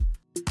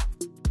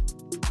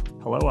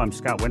Hello, I'm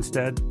Scott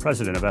Winstead,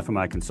 President of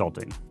FMI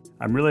Consulting.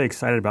 I'm really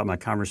excited about my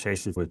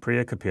conversations with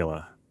Priya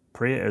Kapila.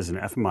 Priya is an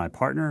FMI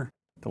partner,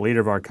 the leader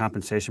of our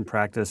compensation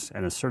practice,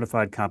 and a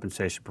certified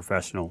compensation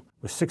professional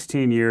with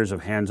 16 years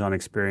of hands-on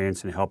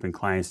experience in helping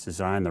clients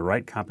design the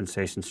right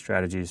compensation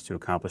strategies to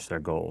accomplish their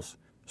goals.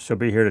 She'll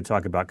be here to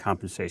talk about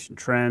compensation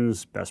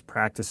trends, best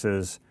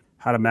practices,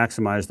 how to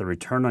maximize the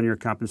return on your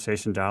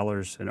compensation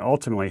dollars, and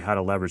ultimately how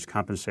to leverage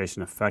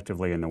compensation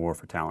effectively in the war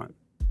for talent.